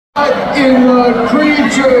in the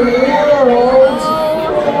creature world.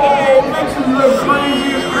 Oh, this is the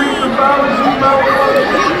craziest creature powers you've ever.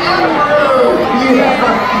 Yeah.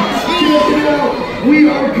 Check it out. We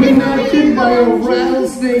are connected by a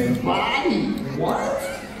rattlesnake body. What?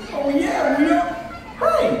 Oh yeah, we are.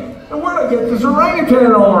 Hey, and where'd I get this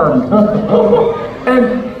orangutan arm? And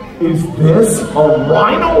is this a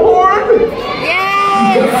rhino horn?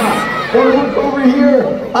 Yeah. And look over here,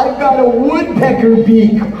 I've got a woodpecker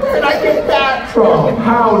beak. Where'd I get that from?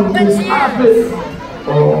 How did this happen?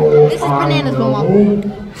 Oh, This is bananas,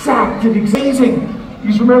 Mama. Zach did amazing.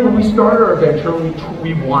 Because remember, we started our adventure and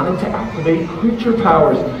we wanted to activate creature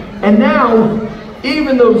powers. And now,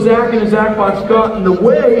 even though Zach and his Zachbots got in the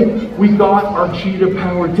way, we got our cheetah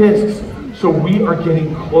power discs. So we are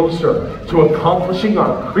getting closer to accomplishing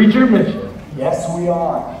our creature mission. Yes, we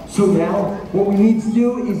are. So now, what we need to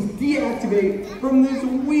do is deactivate from this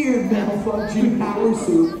weird malfunction power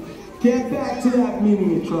suit, get back to that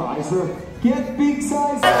miniaturizer, get big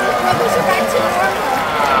size.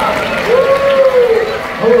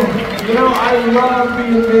 Oh, you know, I love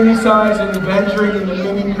being mini-size and adventuring in the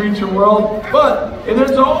mini creature world, but it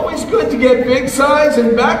is always good to get big size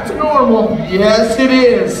and back to normal. Yes, it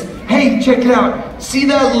is. Hey, check it out. See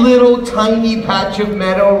that little tiny patch of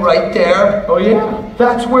meadow right there? Oh yeah?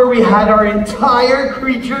 That's where we had our entire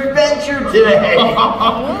creature adventure today.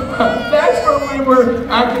 That's where we were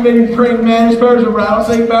activating praying mantis powers and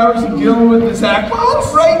rattlesnake powers and dealing with the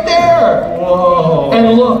Zachbots? Right there. Whoa.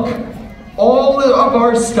 And look, all of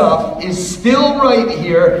our stuff is still right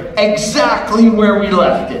here, exactly where we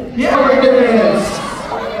left it. Yeah, it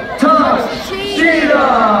is. Touch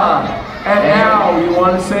Cheetah! And now, you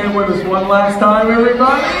want to say it with us one last time,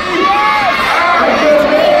 everybody?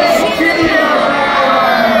 Activate Cheetah!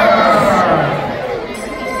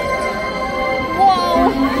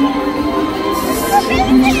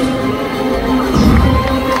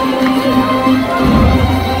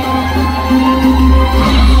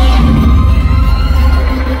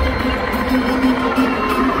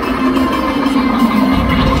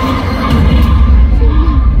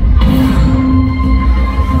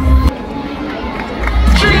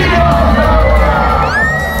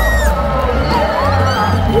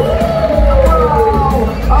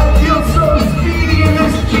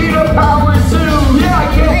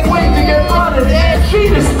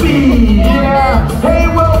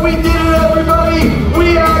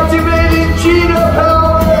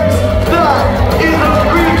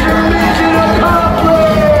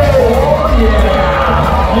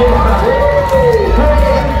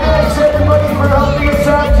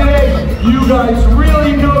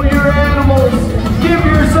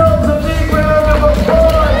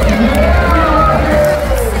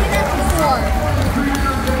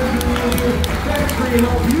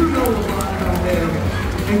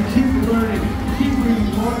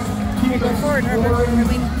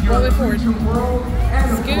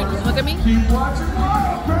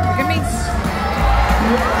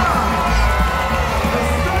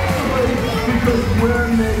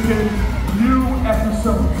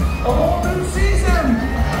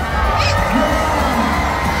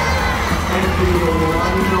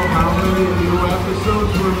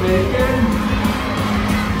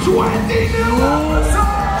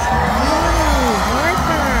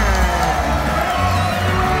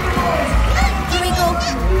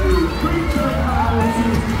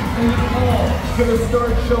 Gonna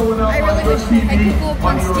start showing up on your TV,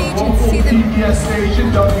 on your local PBS station,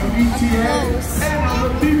 WBTN, and on the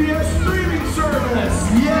PBS streaming service.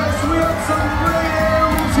 Yes, we have some great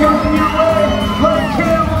animals coming your way, like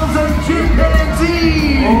camels and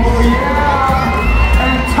chimpanzees. Oh yeah,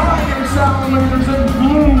 and tiger salamanders and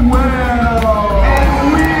blue whales, and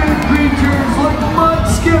weird creatures like mud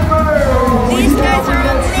skippers. These guys are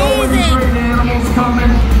amazing. So many great animals coming,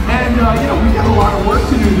 and you know, we got a lot of work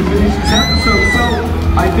to do to finish this episode.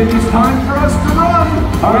 I think it's time for us to run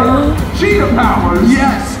our cheetah powers.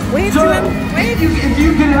 Yes. Wait, so wait. If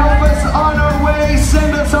you can help us on our way,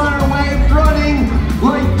 send us on our way running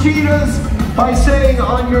like cheetahs by saying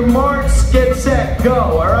on your marks, get set, go.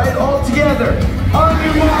 All right, all together. On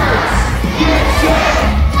your marks, get set.